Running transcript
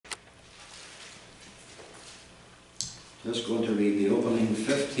Just going to read the opening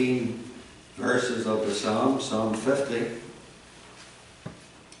 15 verses of the Psalm, Psalm 50.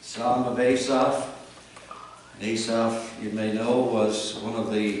 Psalm of Asaph. Asaph, you may know, was one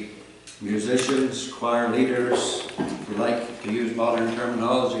of the musicians, choir leaders, if you like to use modern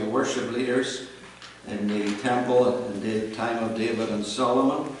terminology, worship leaders in the temple in the time of David and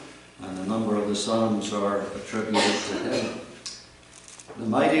Solomon, and a number of the psalms are attributed to him. The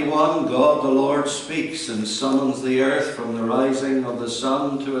mighty one, God the Lord, speaks and summons the earth from the rising of the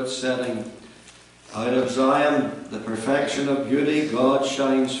sun to its setting. Out of Zion, the perfection of beauty, God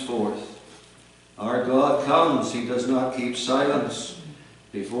shines forth. Our God comes, he does not keep silence.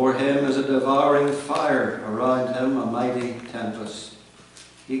 Before him is a devouring fire, around him a mighty tempest.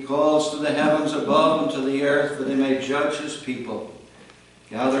 He calls to the heavens above and to the earth that he may judge his people.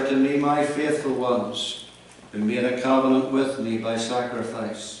 Gather to me my faithful ones, who made a covenant with me by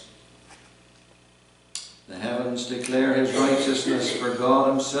sacrifice. The heavens declare his righteousness, for God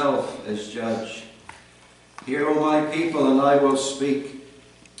himself is judge. Hear, O my people, and I will speak.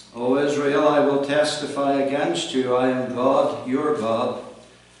 O Israel, I will testify against you. I am God, your God.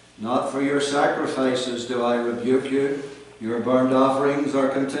 Not for your sacrifices do I rebuke you. Your burnt offerings are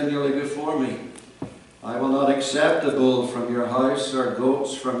continually before me. I will not accept a bull from your house or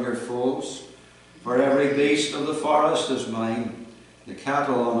goats from your folds. For every beast of the forest is mine, the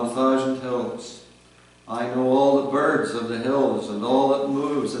cattle on 1,000 hills. I know all the birds of the hills, and all that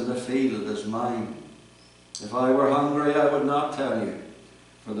moves in the field is mine. If I were hungry, I would not tell you,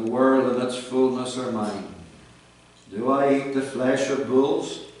 for the world and its fullness are mine. Do I eat the flesh of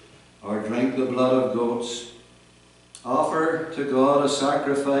bulls, or drink the blood of goats? Offer to God a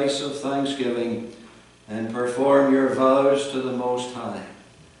sacrifice of thanksgiving, and perform your vows to the Most High.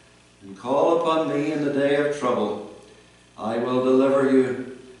 And call upon me in the day of trouble. I will deliver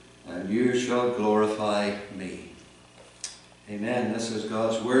you, and you shall glorify me. Amen. This is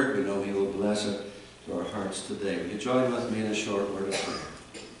God's word. We know he will bless it to our hearts today. Will you join with me in a short word of prayer?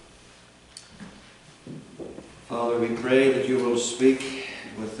 Father, we pray that you will speak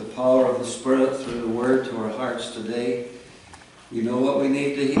with the power of the Spirit through the word to our hearts today. You know what we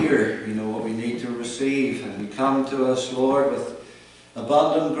need to hear. You know what we need to receive. And you come to us, Lord, with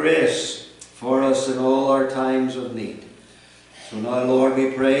abundant grace for us in all our times of need. So now, Lord,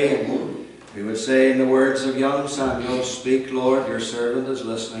 we pray, and we would say in the words of young Samuel, speak, Lord, your servant is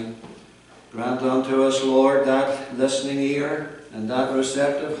listening. Grant unto us, Lord, that listening ear and that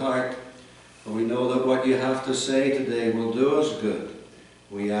receptive heart, for we know that what you have to say today will do us good.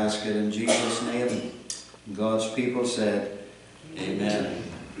 We ask it in Jesus' name. God's people said, Amen.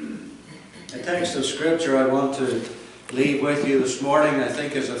 The text of Scripture I want to leave with you this morning, I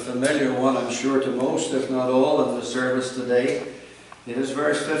think, is a familiar one, I'm sure, to most, if not all, in the service today. It is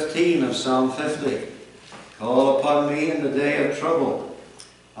verse 15 of Psalm 50. Call upon me in the day of trouble.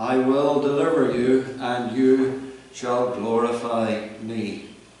 I will deliver you, and you shall glorify me.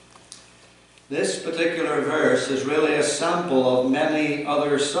 This particular verse is really a sample of many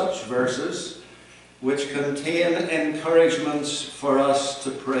other such verses which contain encouragements for us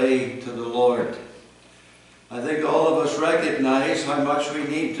to pray to the Lord. I think all of us recognize how much we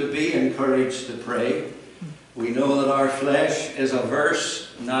need to be encouraged to pray. We know that our flesh is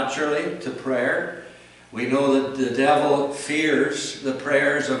averse naturally to prayer. We know that the devil fears the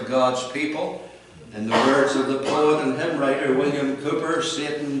prayers of God's people. In the words of the poet and hymn writer William Cooper,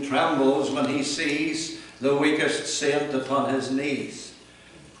 Satan trembles when he sees the weakest saint upon his knees.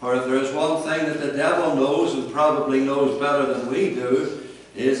 For if there is one thing that the devil knows, and probably knows better than we do,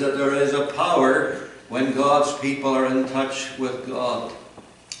 is that there is a power when God's people are in touch with God.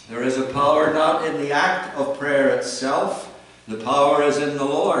 There is a power not in the act of prayer itself. The power is in the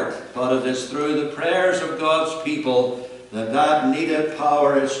Lord, but it is through the prayers of God's people that that needed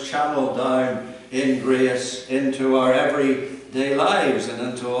power is channeled down in grace into our everyday lives and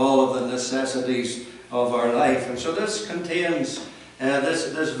into all of the necessities of our life. And so this contains,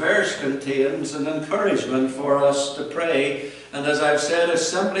 this verse contains an encouragement for us to pray. And as I've said, it's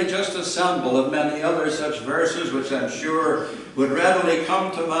simply just a sample of many other such verses which I'm sure would readily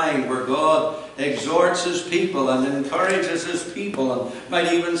come to mind, where God exhorts his people and encourages his people, and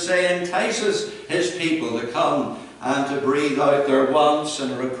might even say entices his people to come and to breathe out their wants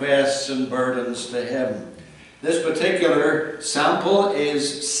and requests and burdens to him. This particular sample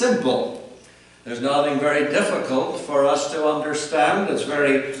is simple. There's nothing very difficult for us to understand. It's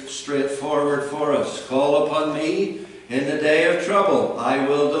very straightforward for us. Call upon me in the day of trouble. I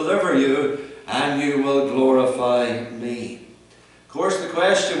will deliver you, and you will glorify me. Of course, the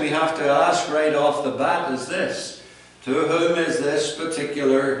question we have to ask right off the bat is this: to whom is this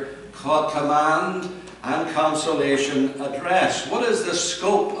particular command and consolation address. What is the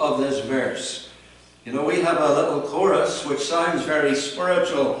scope of this verse? You know, we have a little chorus which sounds very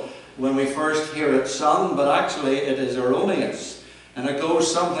spiritual when we first hear it sung, but actually it is erroneous. And it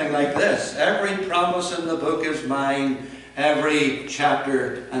goes something like this: every promise in the book is mine, every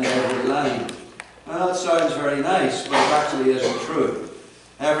chapter and every line. Well, that sounds very nice, but it actually isn't true.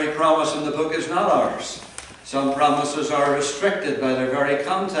 Every promise in the book is not ours. Some promises are restricted by their very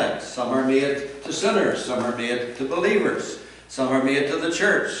context. Some are made to sinners, some are made to believers, some are made to the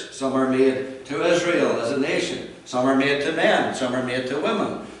church, some are made to Israel as a nation, some are made to men, some are made to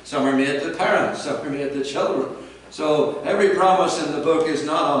women, some are made to parents, some are made to children. So every promise in the book is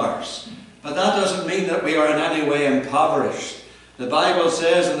not ours. But that doesn't mean that we are in any way impoverished. The Bible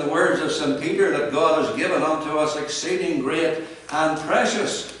says in the words of St. Peter that God has given unto us exceeding great and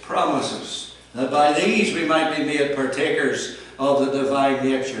precious promises, that by these we might be made partakers of the divine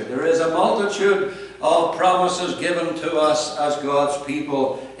nature. There is a multitude of promises given to us as God's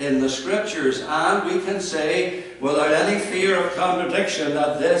people in the Scriptures, and we can say without any fear of contradiction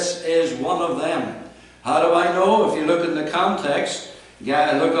that this is one of them. How do I know? If you look in the context,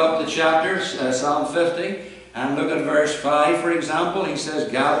 look up the chapters, Psalm 50, and look at verse 5, for example. He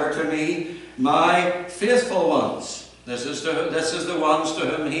says, gather to me my faithful ones. This is the ones to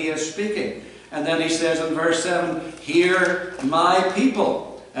whom he is speaking. And then he says in verse 7, hear my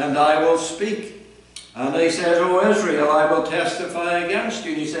people, and I will speak. And he says, O Israel, I will testify against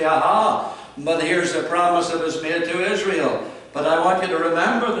you. And you say, aha, but here's the promise that is made to Israel. But I want you to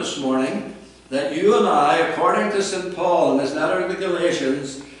remember this morning that you and I, according to St. Paul in his letter to the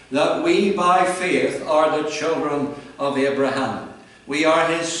Galatians, that we by faith are the children of Abraham. We are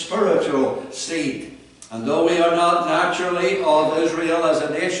his spiritual seed. And though we are not naturally of Israel as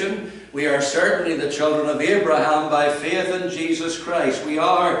a nation, we are certainly the children of Abraham by faith in Jesus Christ. We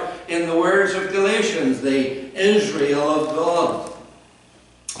are, in the words of Galatians, the Israel of God.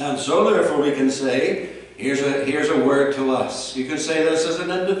 And so therefore we can say, here's a word to us. You can say this as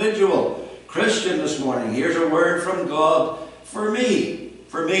an individual Christian this morning. Here's a word from God for me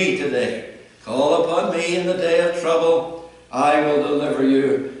today. Call upon me in the day of trouble. I will deliver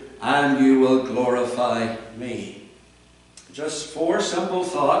you, and you will glorify me. Just 4 simple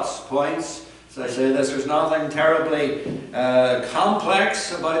points. As I say this, there's nothing terribly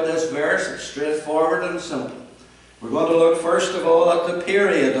complex about this verse. It's straightforward and simple. We're going to look first of all at the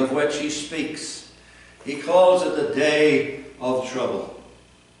period of which he speaks. He calls it the day of trouble.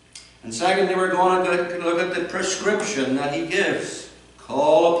 And secondly, we're going to look at the prescription that he gives.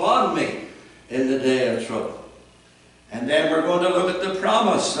 Call upon me in the day of trouble. And then we're going to look at the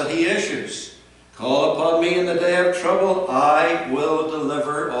promise that he issues. Call upon me in the day of trouble, I will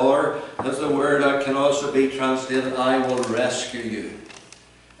deliver, or as the word can also be translated, I will rescue you.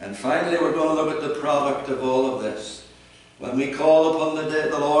 And finally, we're going to look at the product of all of this. When we call upon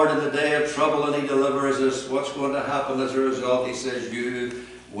the Lord in the day of trouble and he delivers us, what's going to happen as a result? He says, you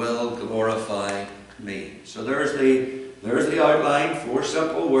will glorify me. So there's the outline, 4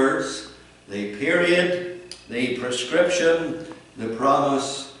 simple words: the period, the prescription, the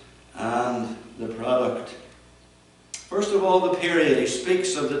promise, and the product. First of all, the period. He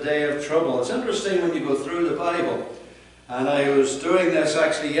speaks of the day of trouble. It's interesting when you go through the Bible, and I was doing this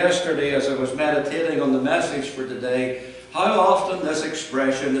actually yesterday as I was meditating on the message for today, how often this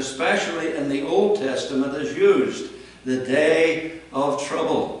expression, especially in the Old Testament, is used. The day of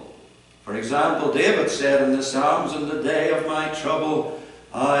trouble. For example, David said in the Psalms, in the day of my trouble,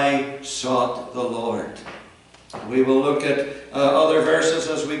 I sought the Lord. We will look at other verses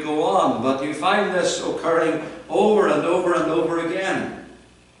as we go on, but you find this occurring over and over and over again.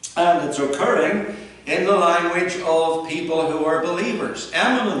 And it's occurring in the language of people who are believers,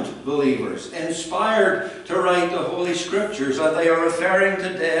 eminent believers, inspired to write the Holy Scriptures, and they are referring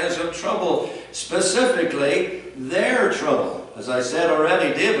to days of trouble, specifically their trouble. As I said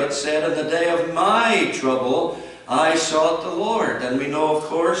already, David said, in the day of my trouble, I sought the Lord. And we know, of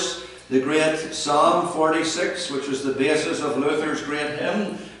course, the great Psalm 46, which was the basis of Luther's great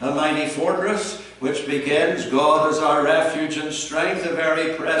hymn, A Mighty Fortress, which begins, God is our refuge and strength, a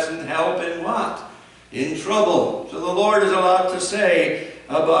very present help in what? In trouble. So the Lord has a lot to say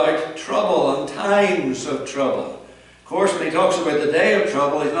about trouble and times of trouble. Of course, when he talks about the day of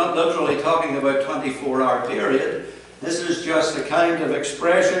trouble, he's not literally talking about a 24-hour period. This is just a kind of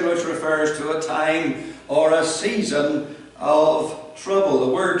expression which refers to a time or a season of trouble.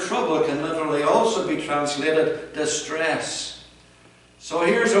 The word trouble can literally also be translated distress. So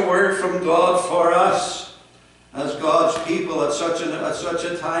here's a word from God for us as God's people at such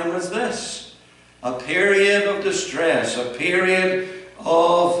a time as this. A period of distress, a period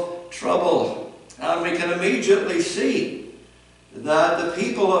of trouble. And And we can immediately see that the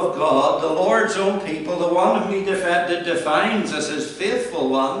people of God, the Lord's own people, the one whom He defines as His faithful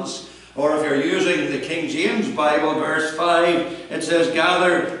ones, or if you're using the King James Bible, verse 5, it says,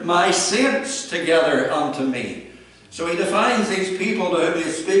 gather my saints together unto me. So He defines these people to whom He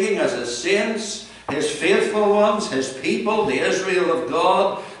is speaking as His saints, His faithful ones, His people, the Israel of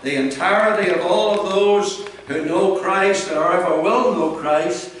God, the entirety of all of those who know Christ or ever will know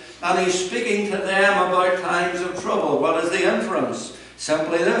Christ. And He's speaking to them about times of trouble. What is the inference?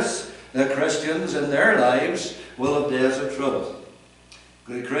 Simply this: the Christians in their lives will have days of trouble.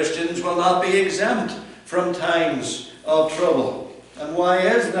 The Christians will not be exempt from times of trouble. And why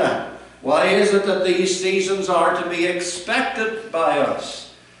is that? Why is it that these seasons are to be expected by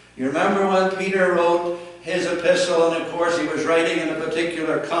us? You remember when Peter wrote his epistle, and of course he was writing in a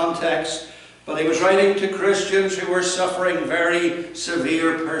particular context, but he was writing to Christians who were suffering very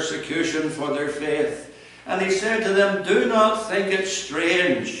severe persecution for their faith. And he said to them, do not think it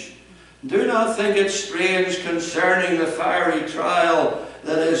strange. Do not think it strange concerning the fiery trial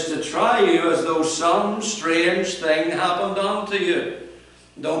that is to try you, as though some strange thing happened unto you.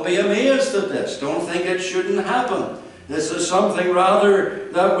 Don't be amazed at this. Don't think it shouldn't happen. This is something rather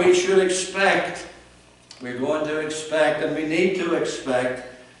that we should expect. We're going to expect, and we need to expect,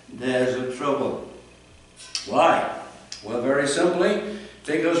 days of trouble. Why? Well, very simply,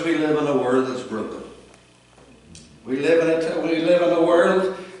 because we live in a world that's broken. We live in a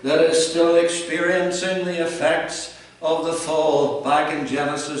world that is still experiencing the effects of the fall back in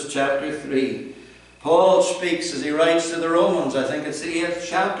Genesis chapter 3. Paul speaks as he writes to the Romans, I think it's the 8th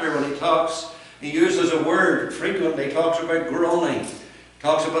chapter, when he uses a word frequently. He talks about groaning. He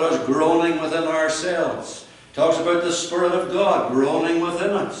talks about us groaning within ourselves. He talks about the Spirit of God groaning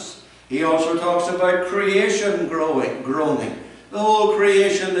within us. He also talks about creation groaning. The whole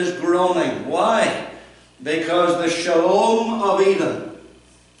creation is groaning. Why? Because the shalom of Eden,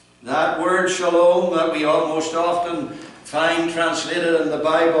 that word shalom that we almost often find translated in the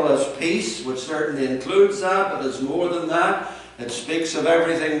Bible as peace, which certainly includes that, but it's more than that. It speaks of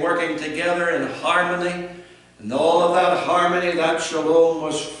everything working together in harmony. And all of that harmony, that shalom,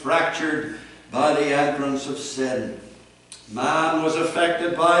 was fractured by the entrance of sin. Man was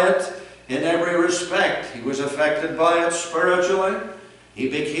affected by it in every respect. He was affected by it spiritually. He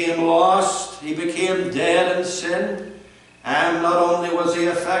became lost. He became dead in sin. And not only was he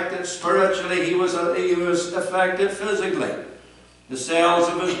affected spiritually, he was affected physically. The cells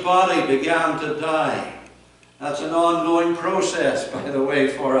of his body began to die. That's an ongoing process, by the way,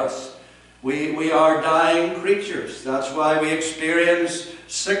 for us. We are dying creatures. That's why we experience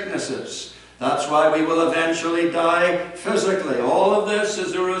sicknesses. That's why we will eventually die physically. All of this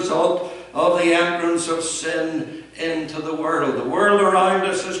is a result of the entrance of sin into the world. The world around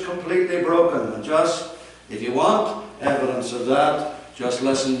us is completely broken. And just, if you want evidence of that, just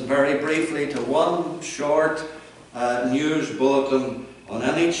listen very briefly to one short news bulletin on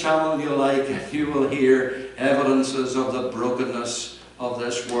any channel you like, and you will hear evidences of the brokenness of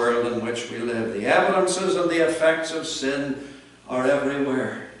this world in which we live. The evidences and the effects of sin are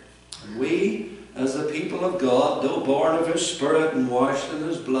everywhere. And we, as the people of God, though born of His Spirit and washed in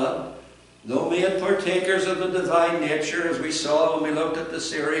His blood, though made partakers of the divine nature, as we saw when we looked at the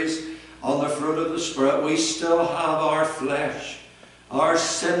series on the fruit of the Spirit, we still have our flesh, our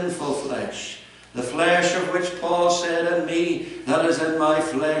sinful flesh, the flesh of which Paul said, in me, that is in my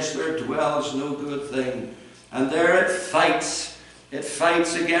flesh, there dwells no good thing. And there it fights. It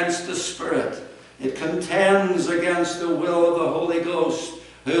fights against the Spirit. It contends against the will of the Holy Ghost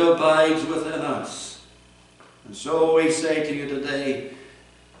who abides within us. And so we say to you today,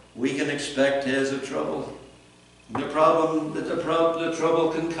 we can expect days of trouble. The trouble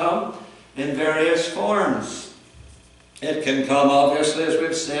can come in various forms. It can come, obviously, as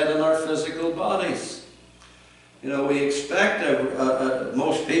we've said, in our physical bodies. You know, we expect,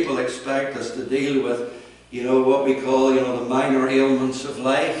 most people expect us to deal with, what we call, the minor ailments of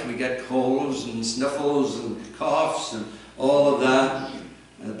life. We get colds and sniffles and coughs and all of that.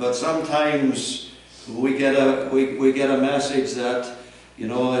 But sometimes we get a message that,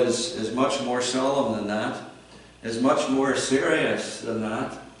 is much more solemn than that, is much more serious than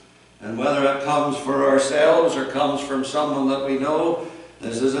that. And whether it comes for ourselves or comes from someone that we know,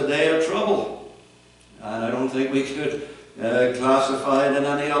 this is a day of trouble. And I don't think we could classify it in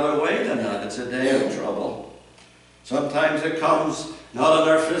any other way than that. It's a day of trouble. Sometimes it comes not in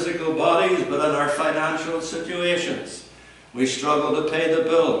our physical bodies, but in our financial situations. We struggle to pay the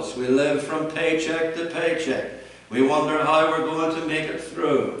bills. We live from paycheck to paycheck. We wonder how we're going to make it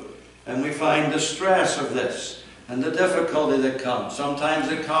through. And we find the stress of this and the difficulty that comes.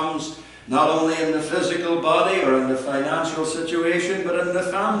 Sometimes it comes not only in the physical body or in the financial situation, but in the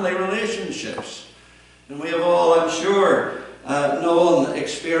family relationships. And we have all, I'm sure, known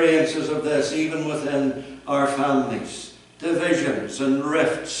experiences of this, even within our families. Divisions and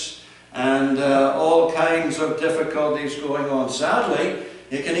rifts and all kinds of difficulties going on. Sadly,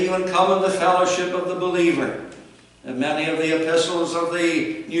 it can even come in the fellowship of the believer. And many of the epistles of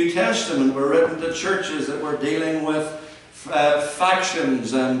the New Testament were written to churches that were dealing with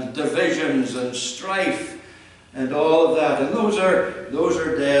factions and divisions and strife and all of that. And those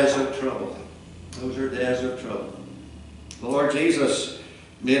are days of trouble. Those are days of trouble. The Lord Jesus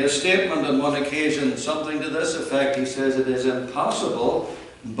made a statement on one occasion, something to this effect. He says, it is impossible,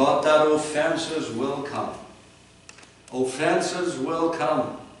 but that offenses will come. Offenses will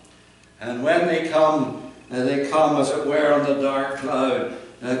come. And when they come as it were on the dark cloud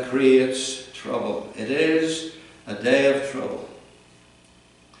that creates trouble. It is a day of trouble.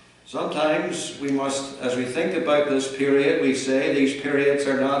 Sometimes we must, as we think about this period, we say these periods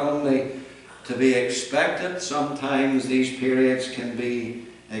are not only to be expected, sometimes these periods can be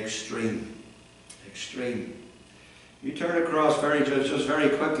extreme. Extreme. You turn across just very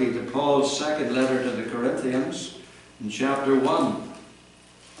quickly to Paul's second letter to the Corinthians in chapter 1.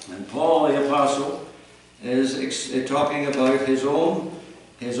 And Paul the Apostle is talking about his own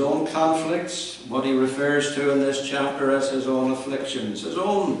conflicts, what he refers to in this chapter as his own afflictions, his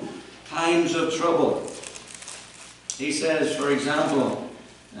own times of trouble. He says, for example,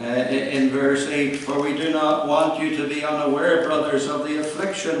 in verse 8, "For we do not want you to be unaware, brothers, of the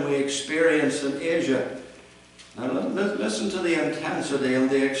affliction we experienced in Asia." Now listen to the intensity and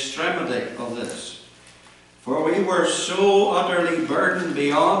the extremity of this. "For we were so utterly burdened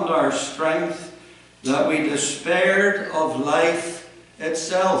beyond our strength that we despaired of life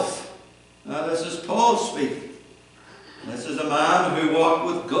itself." Now this is Paul speaking. This is a man who walked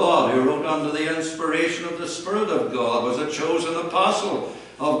with God, who wrote under the inspiration of the Spirit of God, was a chosen apostle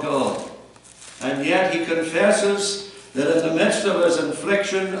of God. And yet he confesses that in the midst of his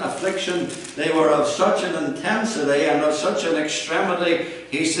affliction, they were of such an intensity and of such an extremity,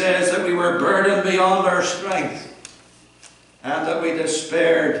 he says that we were burdened beyond our strength and that we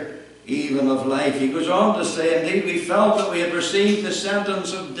despaired even of life. He goes on to say, indeed, we felt that we had received the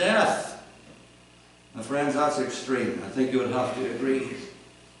sentence of death. Now, friends, that's extreme. I think you would have to agree.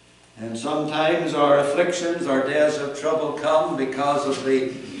 And sometimes our afflictions, our days of trouble come because of the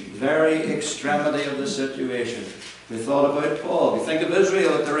very extremity of the situation. We thought about Paul. We think of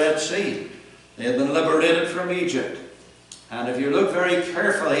Israel at the Red Sea. They had been liberated from Egypt. And if you look very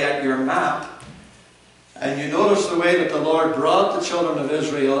carefully at your map, and you notice the way that the Lord brought the children of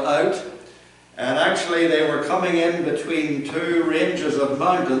Israel out, and actually they were coming in between two ranges of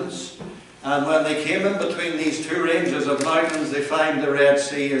mountains, and when they came in between these two ranges of mountains, they find the Red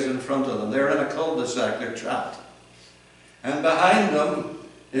Sea is in front of them. They're in a cul-de-sac, they're trapped. And behind them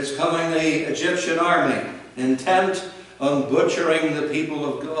is coming the Egyptian army, intent on butchering the people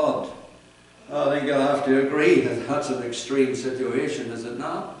of God. I think you'll have to agree that that's an extreme situation, is it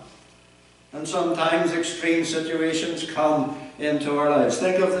not? And sometimes extreme situations come into our lives.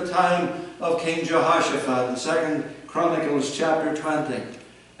 Think of the time of King Jehoshaphat in 2 Chronicles chapter 20.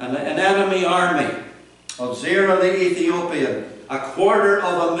 An enemy army of Zerah the Ethiopian,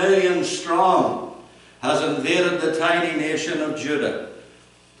 250,000 strong, has invaded the tiny nation of Judah.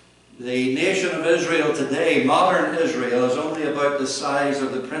 The nation of Israel today, modern Israel, is only about the size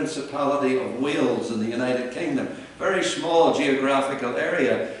of the Principality of Wales in the United Kingdom. Very small geographical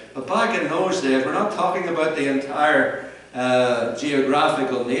area. But back in those days, we're not talking about the entire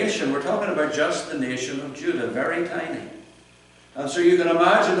geographical nation. We're talking about just the nation of Judah, very tiny. And so you can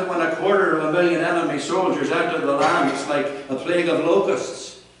imagine that when 250,000 enemy soldiers entered the land, it's like a plague of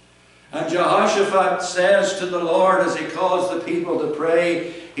locusts. And Jehoshaphat says to the Lord as he calls the people to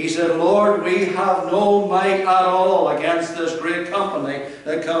pray, he said, Lord, we have no might at all against this great company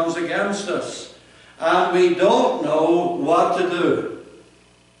that comes against us. And we don't know what to do.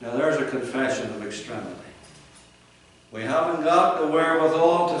 Now there's a confession of extremity. We haven't got the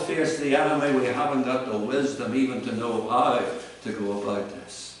wherewithal to face the enemy. We haven't got the wisdom even to know how to go about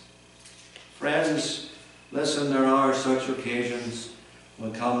this. Friends, listen, there are such occasions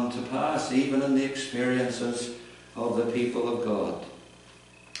will come to pass, even in the experiences of the people of God.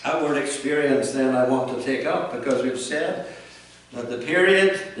 That word experience then I want to take up, because we've said that the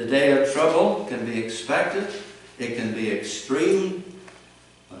period, the day of trouble, can be expected, it can be extreme,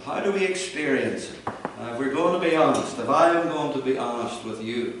 but how do we experience it? Now, if we're going to be honest, if I am going to be honest with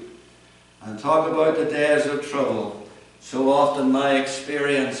you and talk about the days of trouble, so often my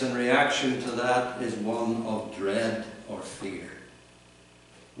experience and reaction to that is one of dread or fear.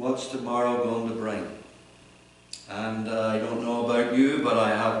 What's tomorrow going to bring? And I don't know about you, but I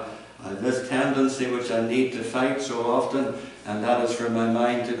have this tendency which I need to fight so often, and that is for my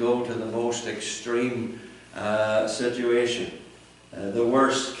mind to go to the most extreme situation, the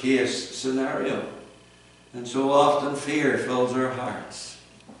worst case scenario. And so often fear fills our hearts.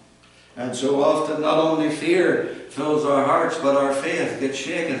 And so often not only fear fills our hearts, but our faith gets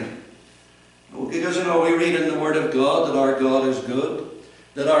shaken. Because, we read in the Word of God that our God is good,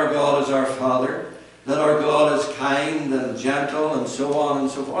 that our God is our Father, that our God is kind and gentle, and so on and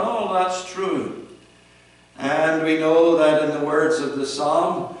so forth. All that's true. And we know that in the words of the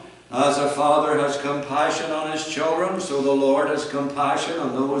Psalm, as a father has compassion on his children, so the Lord has compassion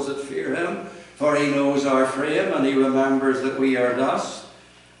on those that fear him, for he knows our frame and he remembers that we are dust.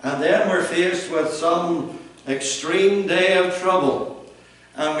 And then we're faced with some extreme day of trouble,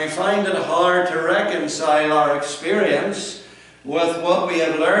 and we find it hard to reconcile our experience with what we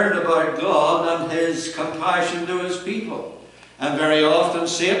have learned about God and his compassion to his people. And very often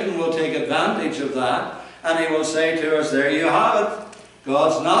Satan will take advantage of that, and he will say to us, there you have it.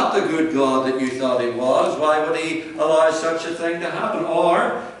 God's not the good God that you thought he was. Why would he allow such a thing to happen?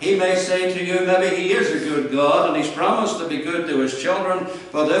 Or he may say to you, maybe he is a good God and he's promised to be good to his children,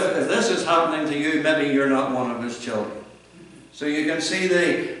 but if this is happening to you, maybe you're not one of his children. So you can see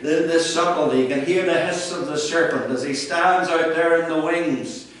the subtlety. You can hear the hiss of the serpent as he stands out there in the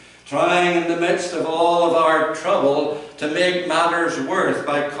wings, trying in the midst of all of our trouble to make matters worse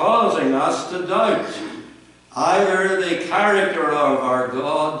by causing us to doubt either the character of our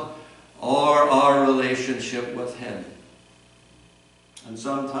God or our relationship with him. And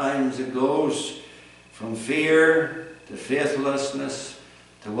sometimes it goes from fear to faithlessness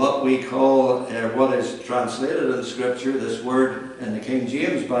to what we call, what is translated in Scripture, this word in the King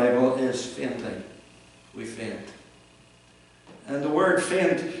James Bible, is fainting. We faint. And the word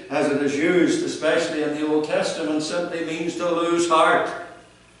faint, as it is used, especially in the Old Testament, simply means to lose heart,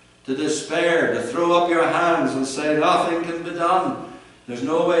 to despair, to throw up your hands and say nothing can be done. There's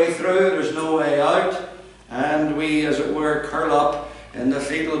no way through, there's no way out, and we, as it were, curl up in the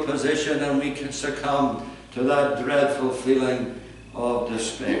fetal position and we can succumb to that dreadful feeling of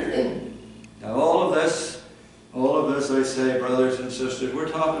despair. Now all of this, I say, brothers and sisters, we're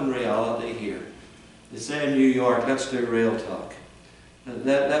talking reality here. They say in New York, let's do real talk.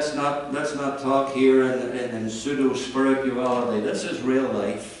 Let's not talk here in pseudo-spirituality. This is real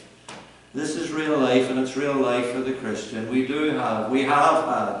life. This is real life, and it's real life for the Christian. We have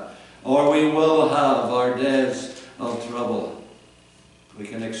had, or we will have our days of trouble. We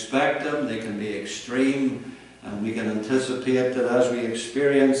can expect them, they can be extreme, and we can anticipate that as we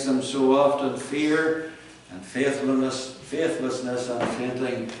experience them so often, fear and faithlessness and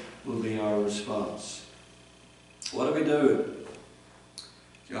fainting will be our response. What do?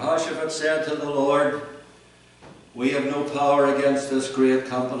 Jehoshaphat said to the Lord, we have no power against this great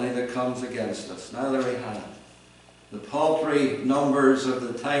company that comes against us. Neither we have. The paltry numbers of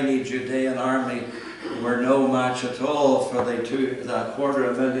the tiny Judean army were no match at all for the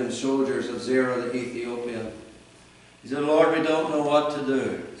 250,000 soldiers of Zerah the Ethiopian. He said, Lord, we don't know what to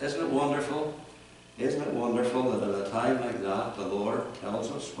do. Isn't it wonderful? Isn't it wonderful that at a time like that, the Lord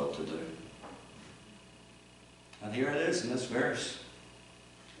tells us what to do? And here it is in this verse.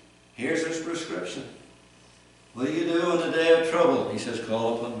 Here's his prescription. What do you do in the day of trouble? He says,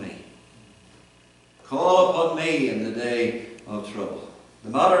 call upon me. Call upon me in the day of trouble. No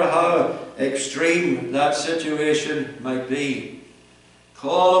matter how extreme that situation might be,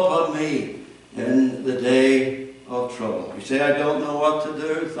 call upon me in the day of trouble. You say, I don't know what to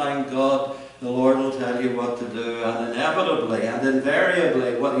do. Thank God the Lord will tell you what to do. And inevitably and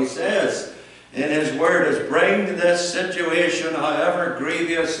invariably what he says in his word is, bring this situation, however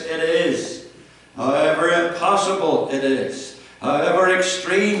grievous it is, however impossible it is, however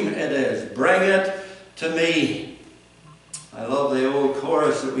extreme it is, bring it to me. I love the old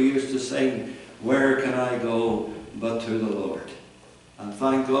chorus that we used to sing, where can I go but to the Lord? And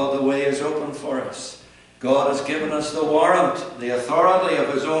thank God the way is open for us. God has given us the warrant, the authority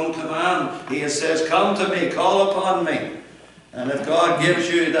of his own command. He says, come to me, call upon me. And if God gives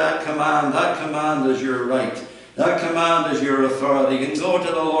you that command is your right. That command is your authority. You can go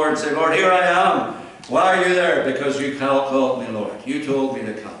to the Lord and say, Lord, here I am. Why are you there? Because you called me, Lord. You told me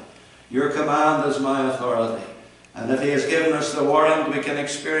to come. Your command is my authority. And if he has given us the warrant, we can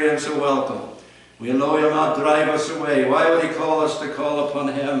experience a welcome. We'll know he'll not drive us away. Why would he call us to call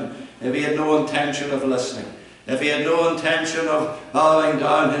upon him if he had no intention of listening? If he had no intention of bowing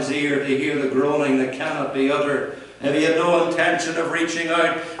down his ear to hear the groaning that cannot be uttered? If he had no intention of reaching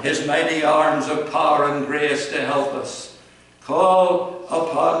out his mighty arms of power and grace to help us? Call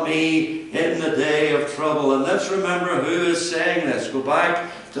upon me in the day of trouble. And let's remember who is saying this. Go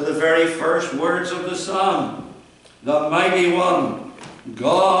back to the very first words of the psalm. The mighty one,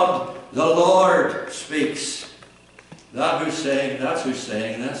 God the Lord, speaks. That's who's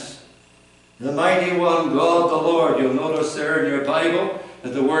saying this. The mighty one, God the Lord. You'll notice there in your Bible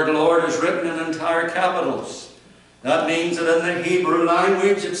that the word Lord is written in entire capitals. That means that in the Hebrew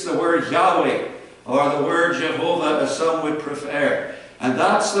language it's the word Yahweh, or the word Jehovah, as some would prefer. And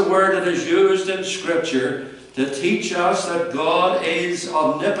that's the word that is used in Scripture to teach us that God is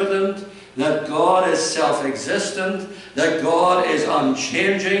omnipotent, that God is self-existent, that God is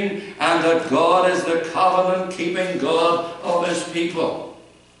unchanging, and that God is the covenant-keeping God of His people.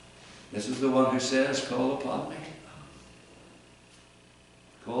 This is the one who says, call upon me.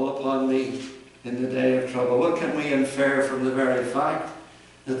 Call upon me in the day of trouble. What can we infer from the very fact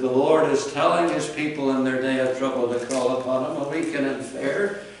that the Lord is telling His people in their day of trouble to call upon Him? Well, we can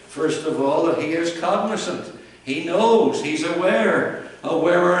infer, first of all, that He is cognizant. He knows, He's aware of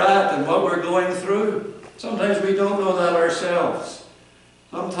where we're at and what we're going through. Sometimes we don't know that ourselves.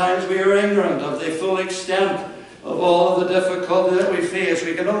 Sometimes we are ignorant of the full extent of all of the difficulty that we face.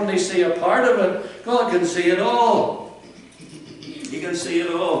 We can only see a part of it. God can see it all. He can see it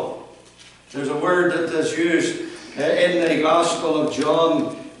all. There's a word that is used in the Gospel of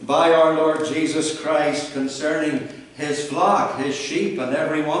John by our Lord Jesus Christ concerning His flock, His sheep, and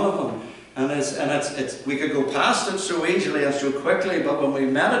every one of them. And we could go past it so easily and so quickly, but when we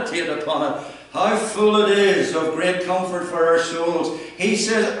meditate upon it, how full it is of great comfort for our souls. He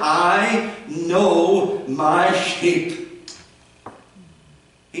says, I know my sheep.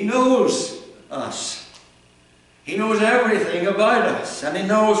 He knows us. He knows everything about us, and He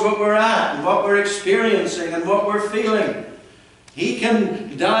knows what we're at and what we're experiencing and what we're feeling. He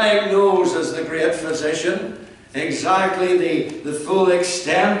can diagnose, as the great physician, exactly the full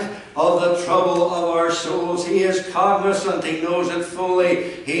extent of the trouble of our souls. He is cognizant. He knows it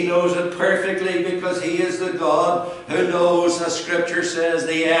fully. He knows it perfectly, because He is the God who knows, as Scripture says,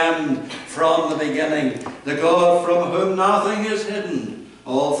 the end from the beginning. The God from whom nothing is hidden.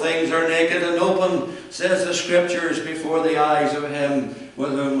 All things are naked and open, says the Scriptures, before the eyes of Him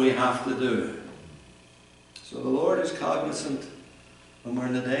with whom we have to do. So the Lord is cognizant when we're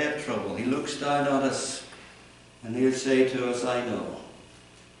in the day of trouble. He looks down on us and He'll say to us, I know.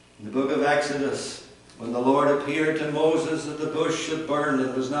 In the book of Exodus, when the Lord appeared to Moses at the bush that burned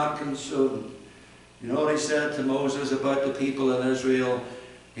and was not consumed, you know what He said to Moses about the people in Israel?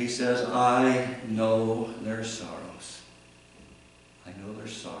 He says, I know their sorrows. I know their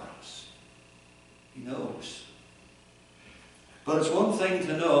sorrows. He knows. But it's one thing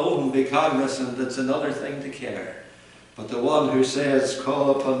to know and be cognizant, it's another thing to care. But the one who says,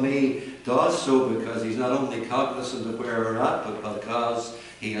 call upon me, does so because He's not only cognizant of where we're at, but because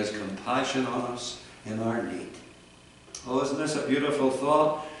He has compassion on us in our need. Oh, isn't this a beautiful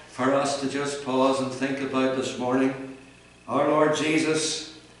thought for us to just pause and think about this morning? Our Lord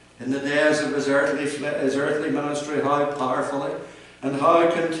Jesus, in the days of His earthly ministry, how powerfully and how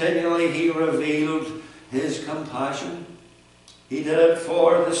continually He revealed His compassion. He did it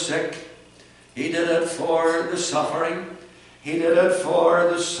for the sick. He did it for the suffering. He did it for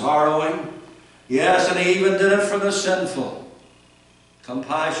the sorrowing. Yes, and He even did it for the sinful.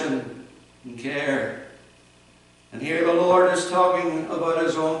 Compassion and care. And here the Lord is talking about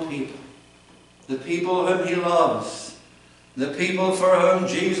His own people. The people whom He loves. The people for whom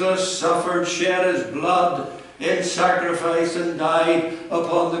Jesus suffered, shed His blood in sacrifice and died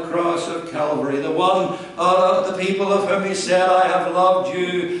upon the cross of Calvary. The one of the people of whom He said, I have loved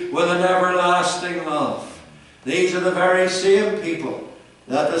you with an everlasting love. These are the very same people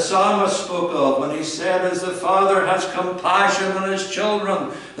that the psalmist spoke of when he said, as the Father has compassion on His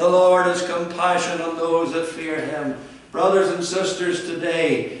children, the Lord has compassion on those that fear Him. Brothers and sisters,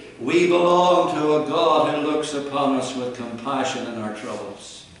 today we belong to a God who looks upon us with compassion in our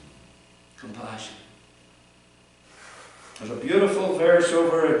troubles. Compassion. There's a beautiful verse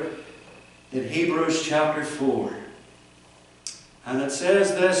over in Hebrews chapter 4. And it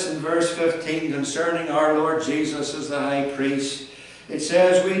says this in verse 15 concerning our Lord Jesus as the high priest. It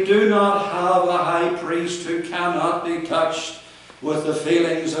says, we do not have a high priest who cannot be touched with the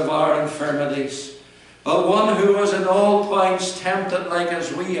feelings of our infirmities, but one who was in all points tempted like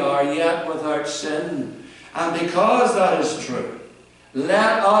as we are, yet without sin. And because that is true,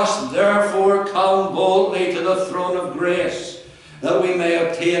 let us therefore come boldly to the throne of grace, that we may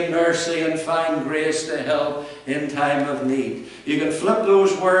obtain mercy and find grace to help in time of need. You can flip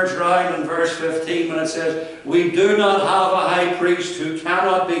those words round in verse 15 when it says, we do not have a high priest who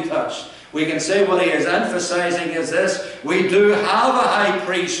cannot be touched We can say what he is emphasizing is this: we do have a high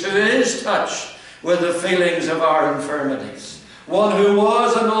priest who is touched with the feelings of our infirmities. One who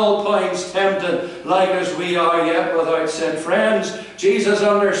was in all points tempted like as we are, yet without sin. Friends, Jesus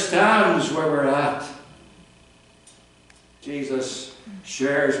understands where we're at. Jesus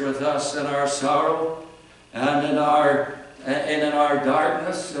shares with us in our sorrow and in our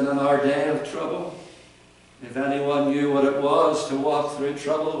darkness and in our day of trouble. If anyone knew what it was to walk through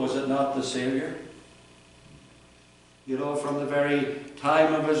trouble, was it not the Savior? You know, from the very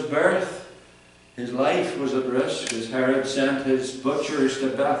time of his birth, his life was at risk, as Herod sent his butchers to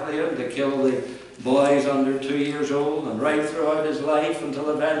Bethlehem to kill the boys under 2 years old, and right throughout his life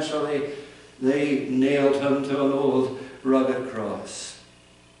until eventually they nailed him to an old rugged cross.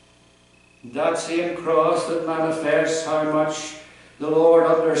 That same cross that manifests how much the Lord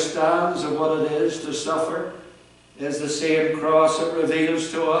understands of what it is to suffer is the same cross that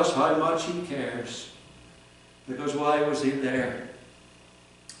reveals to us how much he cares. Because why was he there?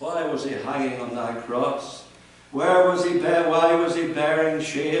 Why was he hanging on that cross? Why was he bearing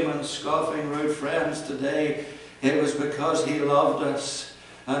shame and scoffing? Rude friends, today it was because he loved us,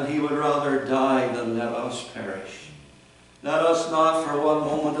 and he would rather die than let us perish. Let us not for one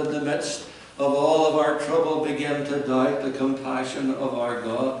moment in the midst of all of our trouble begin to doubt the compassion of our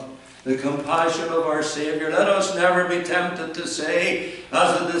God, the compassion of our Savior. Let us never be tempted to say,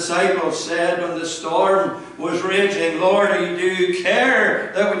 as the disciples said when the storm was raging, Lord, do you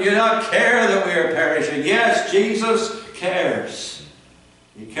care? Would you not care that we are perishing? Yes, Jesus cares.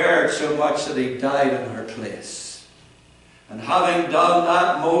 He cared so much that he died in our place. And having done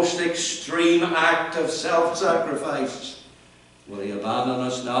that most extreme act of self-sacrifice, will he abandon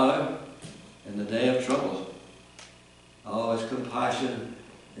us now in the day of trouble? Oh, his compassion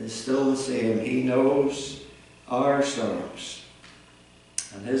is still the same. He knows our sorrows.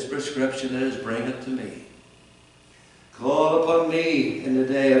 And his prescription is, bring it to me. Call upon me in the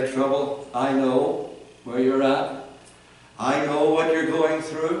day of trouble. I know where you're at. I know what you're going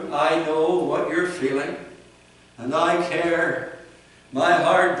through. I know what you're feeling. And I care. My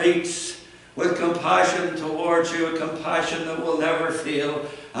heart beats with compassion towards you, a compassion that will never fail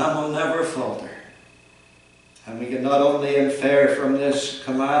and will never falter. And we can not only infer from this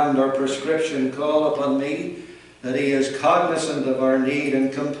command or prescription, call upon me, that he is cognizant of our need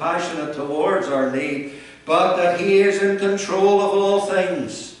and compassionate towards our need, but that he is in control of all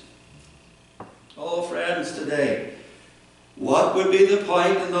things. Oh, friends, today, what would be the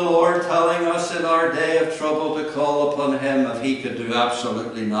point in the Lord telling us in our day of trouble to call upon him if he could do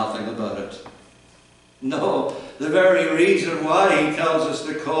absolutely nothing about it? No, the very reason why he tells us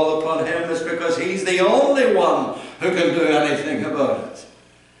to call upon him is because he's the only one who can do anything about it.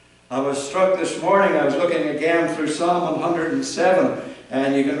 I was struck this morning, I was looking again through Psalm 107,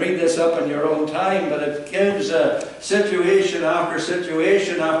 and you can read this up in your own time, but it gives situation after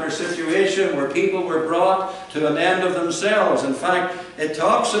situation after situation where people were brought to an end of themselves. In fact, it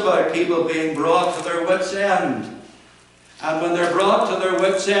talks about people being brought to their wits' end. And when they're brought to their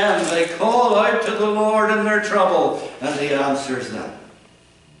wits' end, they call out to the Lord in their trouble, and he answers them.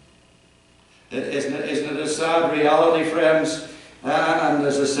 Isn't it a sad reality, friends? And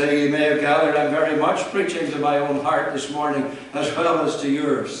as I say, you may have gathered, I'm very much preaching to my own heart this morning, as well as to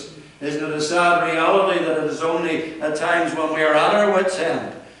yours. Isn't it a sad reality that it is only at times when we are at our wits'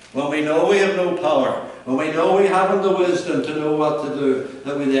 end, when we know we have no power, when we know we haven't the wisdom to know what to do,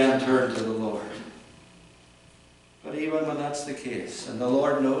 that we then turn to the Lord? But even when that's the case, and the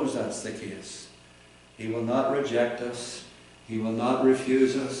Lord knows that's the case, he will not reject us. He will not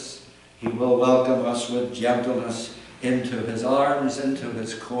refuse us. He will welcome us with gentleness into his arms, into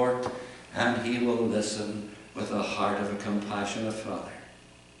his court, and he will listen with the heart of a compassionate Father.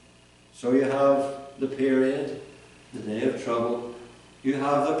 So you have the period, the day of trouble. You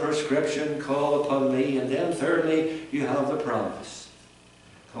have the prescription, call upon me. And then thirdly, you have the promise.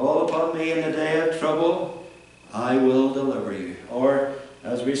 Call upon me in the day of trouble, I will deliver you. Or,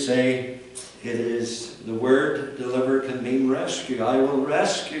 as we say, it is the word deliver can mean rescue. I will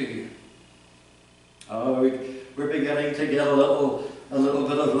rescue you. Oh, we're beginning to get a little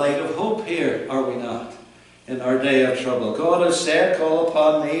bit of light of hope here, are we not? In our day of trouble. God has said, call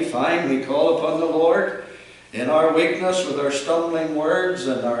upon me. Fine, we call upon the Lord. In our weakness, with our stumbling words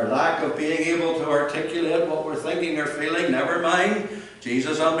and our lack of being able to articulate what we're thinking or feeling, never mind.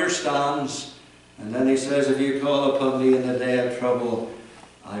 Jesus understands. And then he says, if you call upon me in the day of trouble,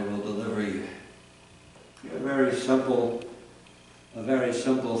 I will deliver you. A very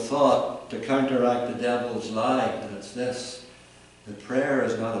simple thought to counteract the devil's lie, and it's this: that prayer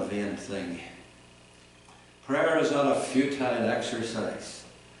is not a vain thing. Prayer is not a futile exercise.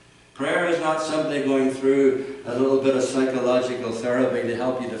 Prayer is not simply going through a little bit of psychological therapy to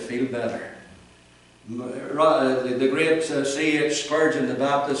help you to feel better. The great C.H. Spurgeon, the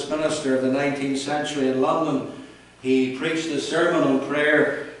Baptist minister of the 19th century in London, he preached a sermon on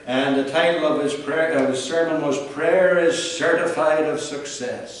prayer, and the title of his sermon was "Prayer is Certified of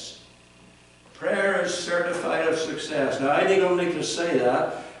Success." Prayer is certified of success. Now, I need only to say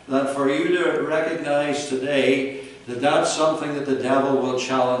that for you to recognize today that that's something that the devil will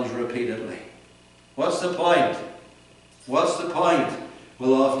challenge repeatedly. What's the point? What's the point?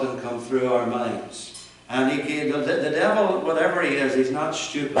 Will often come through our minds. And the devil, whatever he is, he's not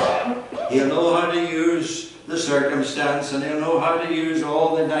stupid. He'll know how to use the circumstance, and he'll know how to use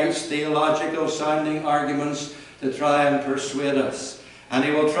all the nice theological sounding arguments to try and persuade us. And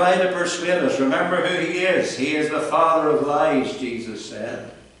he will try to persuade us. Remember who he is. He is the father of lies, Jesus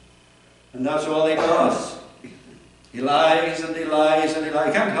said. And that's all he does. He lies and he lies and he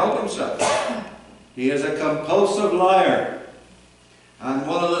lies. He can't help himself. He is a compulsive liar. And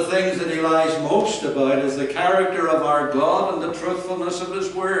one of the things that he lies most about is the character of our God and the truthfulness of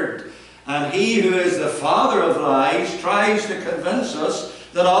his word. And he who is the father of lies tries to convince us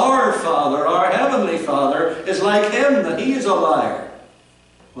that our Father, our Heavenly Father, is like him, that he is a liar.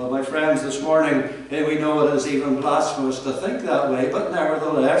 Well, my friends, this morning, we know it is even blasphemous to think that way, but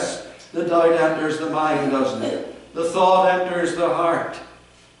nevertheless, the doubt enters the mind, doesn't it? The thought enters the heart.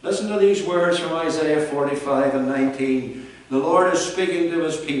 Listen to these words from Isaiah 45 and 19. The Lord is speaking to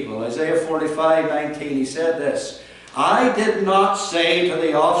his people. Isaiah 45:19, he said this, "I did not say to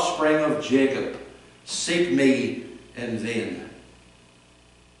the offspring of Jacob, seek me in vain."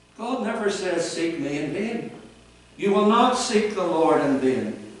 God never says, seek me in vain. You will not seek the Lord in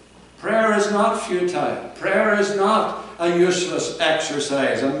vain. Prayer is not futile. Prayer is not a useless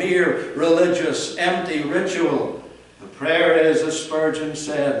exercise, a mere religious, empty ritual. The prayer is, as Spurgeon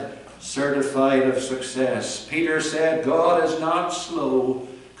said, certified of success. Peter said, God is not slow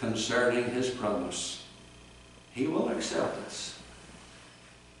concerning his promise. He will accept us,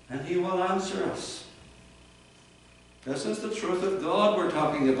 and he will answer us. This is the truth of God we're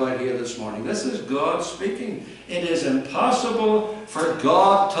talking about here this morning. This is God speaking. It is impossible for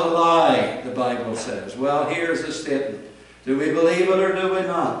God to lie, the Bible says. Well, here's the statement. Do we believe it or do we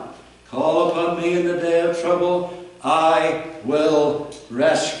not? Call upon me in the day of trouble. I will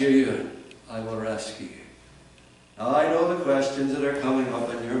rescue you. I will rescue you. Now, I know the questions that are coming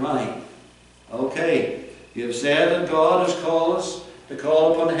up in your mind. Okay, you've said that God has called us to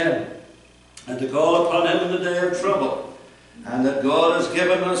call upon him, and to call upon him in the day of trouble, and that God has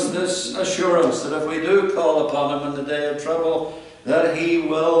given us this assurance that if we do call upon him in the day of trouble, that he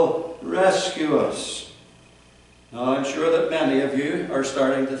will rescue us. Now, I'm sure that many of you are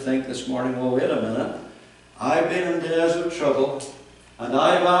starting to think this morning, well, wait a minute. I've been in days of trouble, and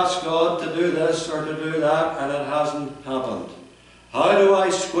I've asked God to do this or to do that, and it hasn't happened. How do I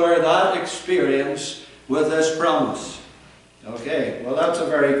square that experience with this promise? Okay, well, that's a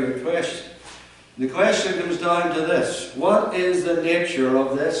very good question. The question comes down to this. What is the nature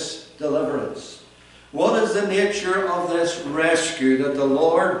of this deliverance? What is the nature of this rescue that the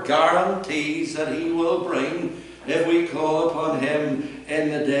Lord guarantees that he will bring if we call upon him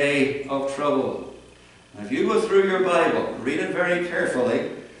in the day of trouble? If you go through your Bible, read it very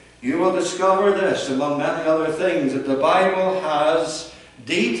carefully, you will discover this, among many other things, that the Bible has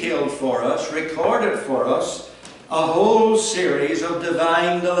detailed for us, recorded for us, a whole series of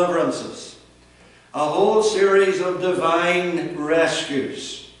divine deliverances, a whole series of divine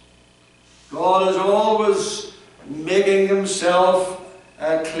rescues. God is always making himself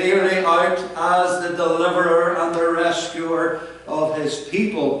clearly out as the deliverer and the rescuer of his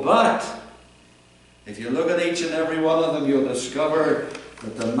people, but if you look at each and every one of them, you'll discover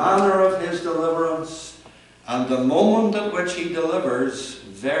that the manner of his deliverance and the moment at which he delivers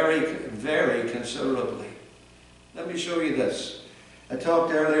vary considerably. Let me show you this. I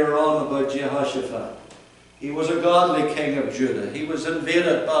talked earlier on about Jehoshaphat. He was a godly king of Judah. He was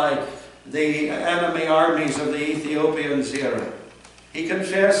invaded by the enemy armies of the Ethiopians here. He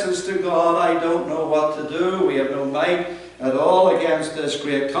confesses to God, I don't know what to do. We have no might at all against this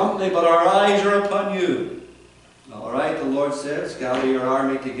great company, but our eyes are upon you. All right, the Lord says, gather your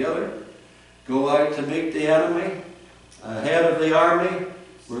army together. Go out to meet the enemy. Ahead of the army,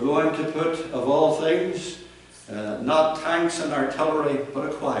 we're going to put, of all things, not tanks and artillery,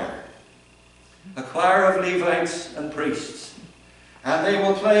 but a choir. A choir of Levites and priests. And they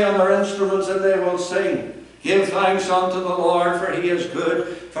will play on their instruments and they will sing. Give thanks unto the Lord, for he is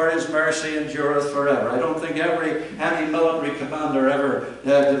good, for his mercy endureth forever. I don't think any military commander ever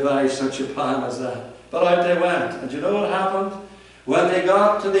devised such a plan as that. But out they went. And you know what happened? When they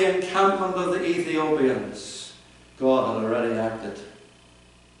got to the encampment of the Ethiopians, God had already acted.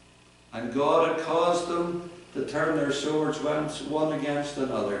 And God had caused them to turn their swords one against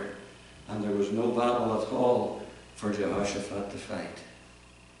another. And there was no battle at all for Jehoshaphat to fight.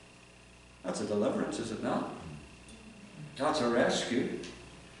 That's a deliverance, is it not? That's a rescue.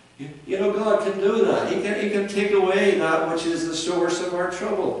 You know, God can do that. He can take away that which is the source of our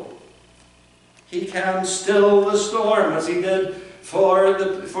trouble. He can still the storm, as he did for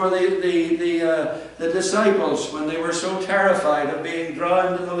the disciples when they were so terrified of being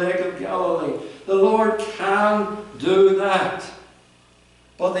drowned in the lake of Galilee. The Lord can do that.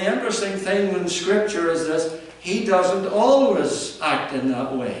 But the interesting thing in Scripture is this: He doesn't always act in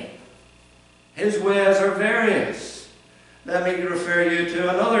that way. His ways are various. Let me refer you to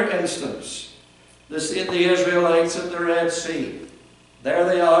another instance. The Israelites at the Red Sea. There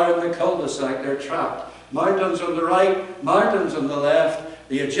they are in the cul-de-sac. They're trapped. Mountains on the right, mountains on the left.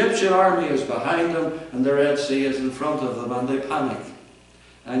 The Egyptian army is behind them, and the Red Sea is in front of them, and they panic.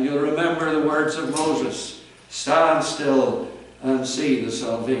 And you'll remember the words of Moses: stand still and see the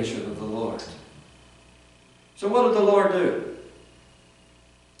salvation of the Lord. So what did the Lord do?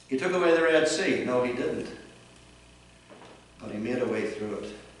 He took away the Red Sea? No, he didn't. But he made a way through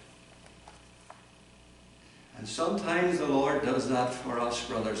it. And sometimes the Lord does that for us,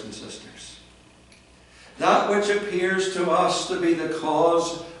 brothers and sisters. That which appears to us to be the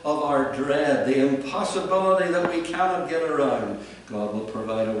cause of our dread, the impossibility that we cannot get around, God will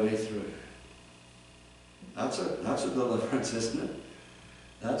provide a way through. That's a deliverance, isn't it?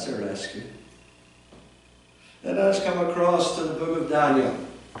 That's a rescue. Then let's come across to the book of Daniel.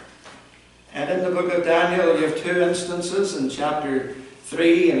 And in the book of Daniel, you have two instances, in chapter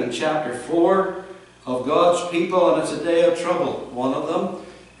 3 and in chapter 4, of God's people, and it's a day of trouble. One of them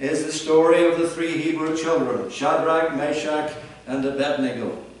is the story of the three Hebrew children, Shadrach, Meshach, and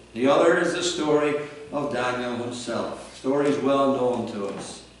Abednego. The other is the story of Daniel himself. Stories well known to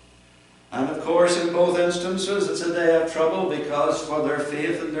us. And of course, in both instances, it's a day of trouble because for their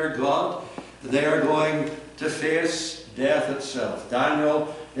faith in their God, they are going to face death itself.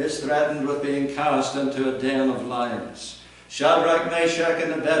 Daniel is threatened with being cast into a den of lions. Shadrach, Meshach,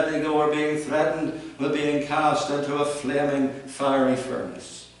 and Abednego are being threatened with being cast into a flaming, fiery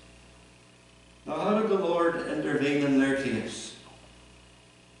furnace. Now, how did the Lord intervene in their case?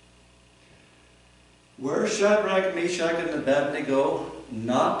 Were Shadrach, Meshach, and Abednego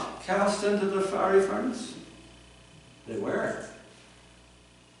not cast into the fiery furnace? They were.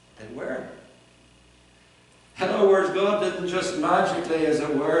 They were. In other words, God didn't just magically, as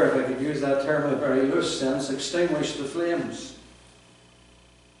it were, if I could use that term in a very loose sense, extinguish the flames.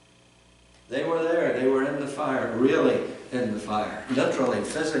 They were there. They were in the fire, really in the fire, literally,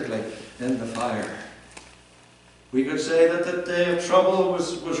 physically in the fire. We could say that the day of trouble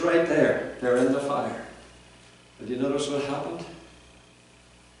was right there. They're in the fire. But you notice what happened?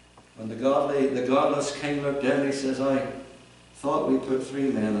 When the godless king looked in, he says, I thought we put 3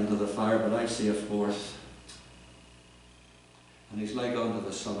 men into the fire, but I see a 4th. And he's like unto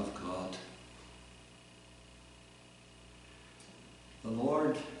the Son of God. The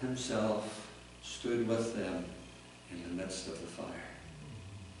Lord himself stood with them in the midst of the fire.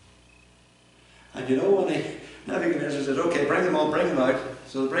 And you know, when Nebuchadnezzar said, okay, bring them out.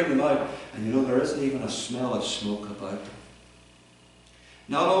 So they bring them out. And you know, there isn't even a smell of smoke about them.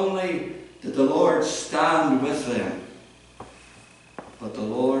 Not only did the Lord stand with them, but the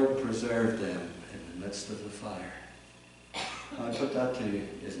Lord preserved them in the midst of the fire. Now, I put that to you.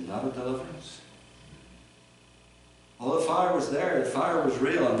 Isn't that a deliverance? Well, the fire was there. The fire was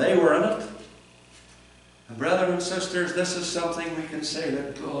real, and they were in it. And brethren and sisters, this is something we can say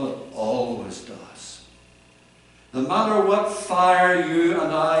that God always does. No matter what fire you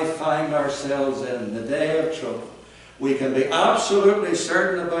and I find ourselves in, the day of trouble, we can be absolutely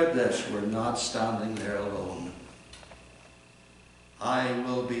certain about this. We're not standing there alone. I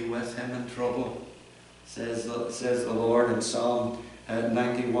will be with him in trouble, says the Lord in Psalm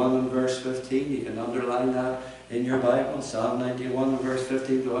 91 and verse 15. You can underline that in your Bible. Psalm 91 and verse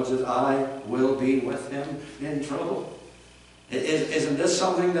 15. God says, I will be with him in trouble. Isn't this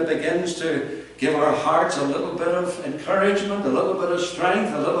something that begins to give our hearts a little bit of encouragement, a little bit of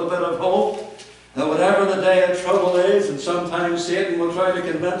strength, a little bit of hope? That whatever the day of trouble is, and sometimes Satan will try to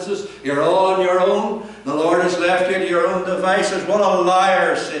convince us, you're all on your own, the Lord has left you to your own devices. What a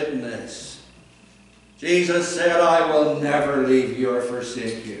liar Satan is. Jesus said, I will never leave you or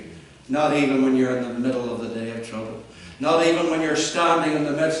forsake you. Not even when you're in the middle of the day of trouble. Not even when you're standing in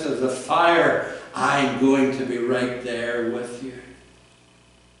the midst of the fire. I'm going to be right there with you.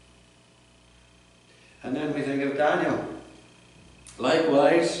 And then we think of Daniel.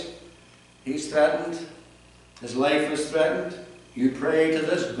 Likewise, he's threatened. His life is threatened. You pray to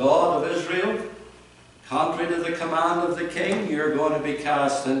this God of Israel, contrary to the command of the king, you're going to be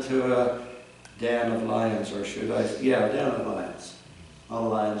cast into a den of lions, or should I? Yeah, a den of lions. Not a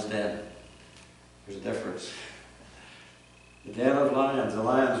lion's den. There's a difference. The den of lions, the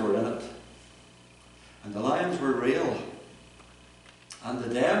lions were in it. And the lions were real. And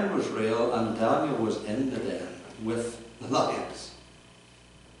the den was real, and Daniel was in the den with the lions.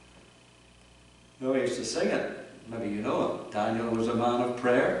 No, he used to sing it. Maybe you know it. Daniel was a man of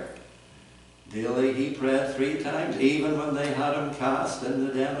prayer. Daily he prayed 3 times, even when they had him cast in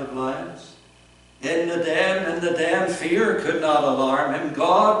the den of lions. In the den, fear could not alarm him.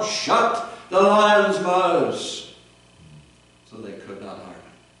 God shut the lions' mouths so they could not harm him.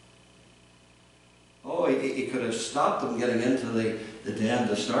 Oh, he could have stopped them getting into the den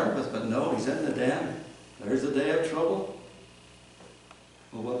to start with, but no, he's in the den. There's the day of trouble.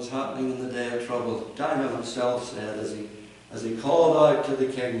 Well, what's happening in the day of trouble? Daniel himself said, as he called out to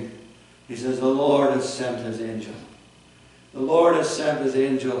the king, he says, the Lord has sent his angel. The Lord has sent his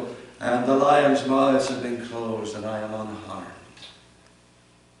angel, and the lions' mouths have been closed, and I am unharmed.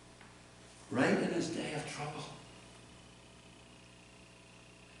 Right in his day of trouble.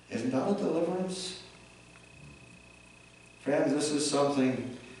 Isn't that a deliverance? Friends, this is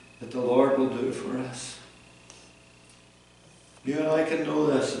something that the Lord will do for us. You and I can know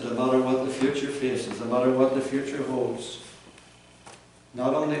this, that no matter what the future faces, no matter what the future holds,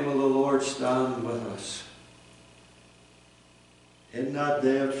 not only will the Lord stand with us in that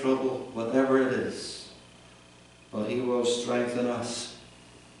day of trouble, whatever it is, but he will strengthen us.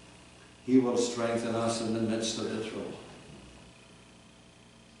 He will strengthen us in the midst of the trouble.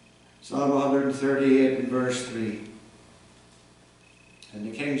 Psalm 138 and verse 3. In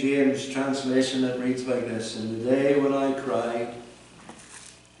the King James translation it reads like this, in the day when I cried,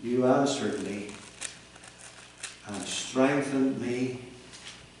 you answered me and strengthened me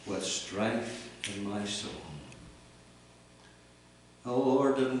with strength in my soul. The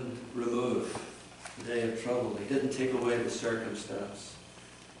Lord didn't remove the day of trouble. He didn't take away the circumstance.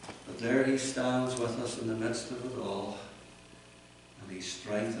 But there he stands with us in the midst of it all, and he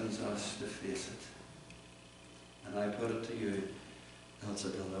strengthens us to face it. And I put it to you, that's a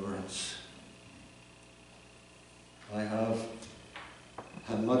deliverance. I have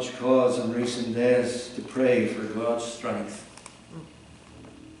had much cause in recent days to pray for God's strength,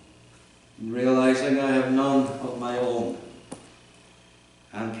 realizing I have none of my own,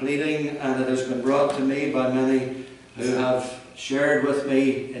 and pleading, and it has been brought to me by many who have shared with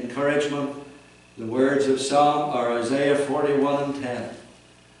me encouragement, the words of Psalm or Isaiah 41 and 10.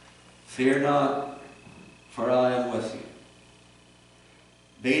 Fear not, for I am with you.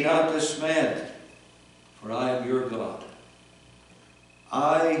 Be not dismayed, for I am your God.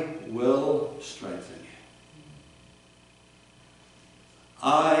 I will strengthen you.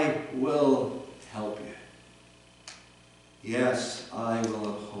 I will help you. Yes, I will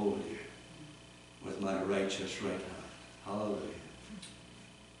uphold you with my righteous right hand. Hallelujah.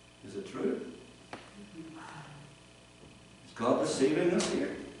 Is it true? Is God deceiving us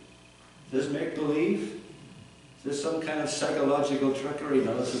here? Is this make-believe? Is this some kind of psychological trickery?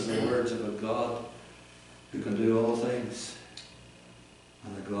 No, this is the words of a God who can do all things,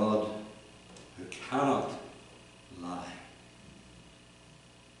 and a God who cannot lie.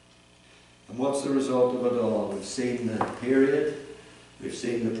 And what's the result of it all? We've seen the period, we've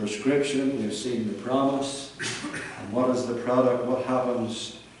seen the prescription, we've seen the promise, and what is the product? What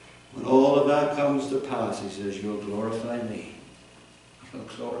happens when all of that comes to pass? He says, you'll glorify me. You'll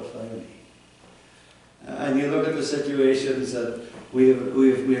glorify me. And you look at the situations that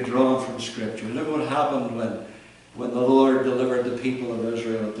we've drawn from Scripture. Look what happened when the Lord delivered the people of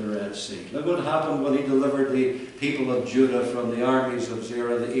Israel at the Red Sea. Look what happened when he delivered the people of Judah from the armies of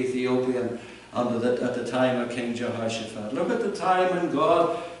Zerah, the Ethiopian, at the time of King Jehoshaphat. Look at the time when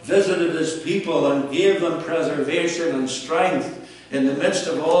God visited his people and gave them preservation and strength in the midst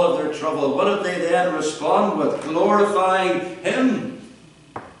of all of their trouble. What did they then respond with? Glorifying him.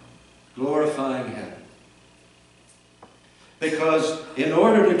 Glorifying him. Because in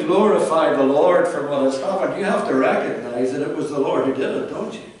order to glorify the Lord for what has happened, you have to recognize that it was the Lord who did it,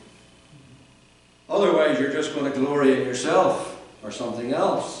 don't you? Otherwise, you're just going to glory in yourself or something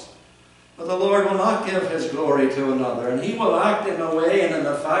else. But the Lord will not give his glory to another, and he will act in a way and in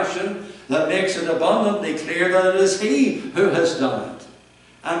a fashion that makes it abundantly clear that it is he who has done it,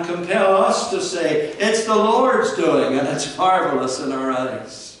 and compel us to say, it's the Lord's doing, and it's marvelous in our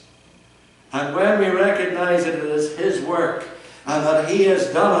eyes. And when we recognize that it is his work, and that he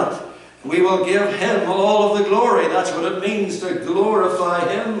has done it, We will give him all of the glory. That's what it means to glorify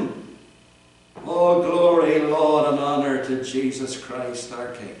him. All glory, Lord, and honor to Jesus Christ,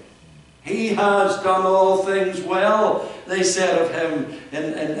 our King. He has done all things well, they said of him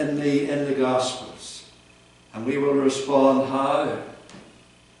in the Gospels. And we will respond how?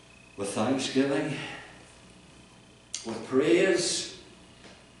 With thanksgiving, with praise,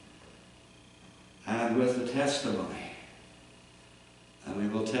 and with the testimony. And we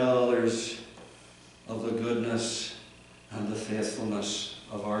will tell others of the goodness and the faithfulness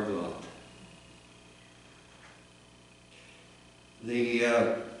of our God.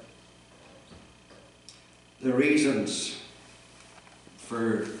 The reasons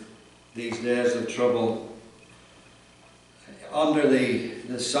for these days of trouble under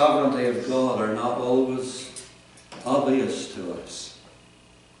the sovereignty of God are not always obvious to us.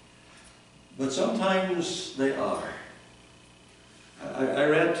 But sometimes they are. I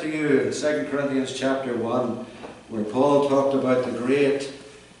read to you in 2 Corinthians chapter 1 where Paul talked about the great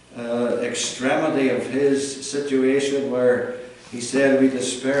extremity of his situation, where he said we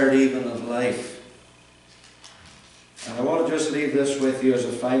despaired even of life. And I want to just leave this with you as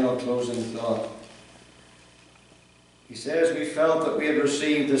a final closing thought. He says we felt that we had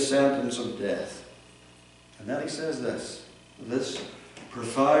received the sentence of death. And then he says this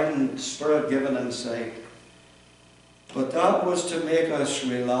profound Spirit-given insight. But that was to make us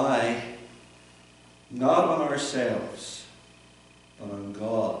rely not on ourselves, but on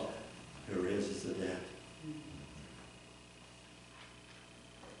God who raises the dead.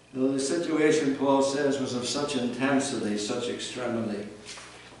 Though the situation, Paul says, was of such intensity, such extremity,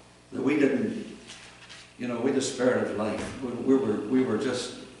 that we didn't, we despaired of life. We were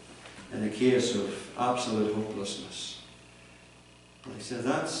just in a case of absolute hopelessness. But he said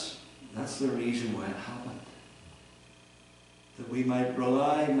that's the reason why it happened. That we might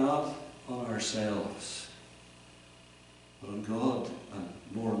rely not on ourselves, but on God, and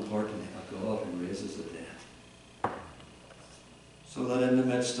more importantly, on God who raises the dead. So that in the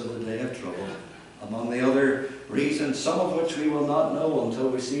midst of the day of trouble, among the other reasons, some of which we will not know until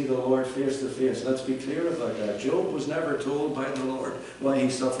we see the Lord face to face. Let's be clear about that. Job was never told by the Lord why he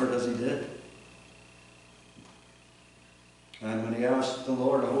suffered as he did. And when he asked the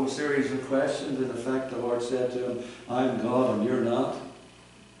Lord a whole series of questions, in effect the Lord said to him, I'm God and you're not.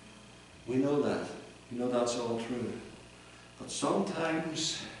 We know that. We know that's all true. But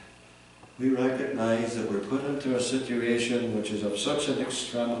sometimes we recognize that we're put into a situation which is of such an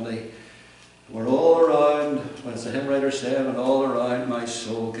extremity, where all around, as the hymn writer said, and all around my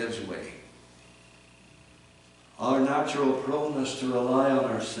soul gives way. Our natural proneness to rely on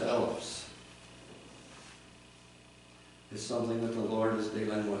ourselves is something that the Lord is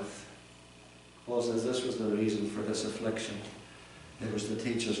dealing with. Paul says this was the reason for this affliction. It was to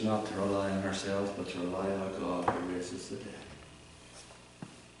teach us not to rely on ourselves, but to rely on a God who raises the dead.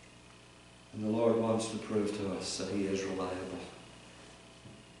 And the Lord wants to prove to us that he is reliable.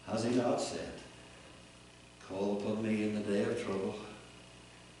 Has he not said, call upon me in the day of trouble.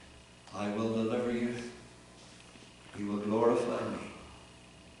 I will deliver you. You will glorify me.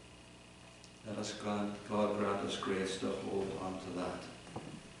 Let us God grant us grace to hold on to that.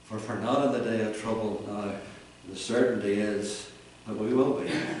 For if we're not in the day of trouble now, the certainty is that we will be.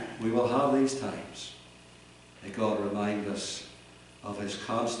 We will have these times. May God remind us of his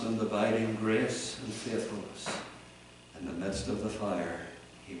constant abiding grace and faithfulness. In the midst of the fire,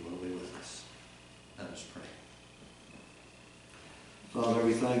 he will be with us. Let us pray. Father,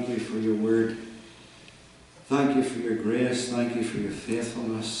 we thank you for your word. Thank you for your grace. Thank you for your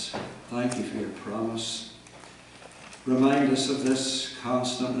faithfulness. Thank you for your promise. Remind us of this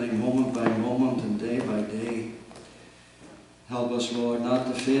constantly, moment by moment and day by day. Help us, Lord, not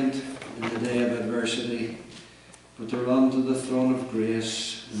to faint in the day of adversity, but to run to the throne of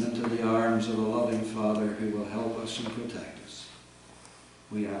grace and into the arms of a loving Father who will help us and protect us.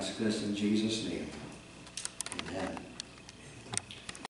 We ask this in Jesus' name.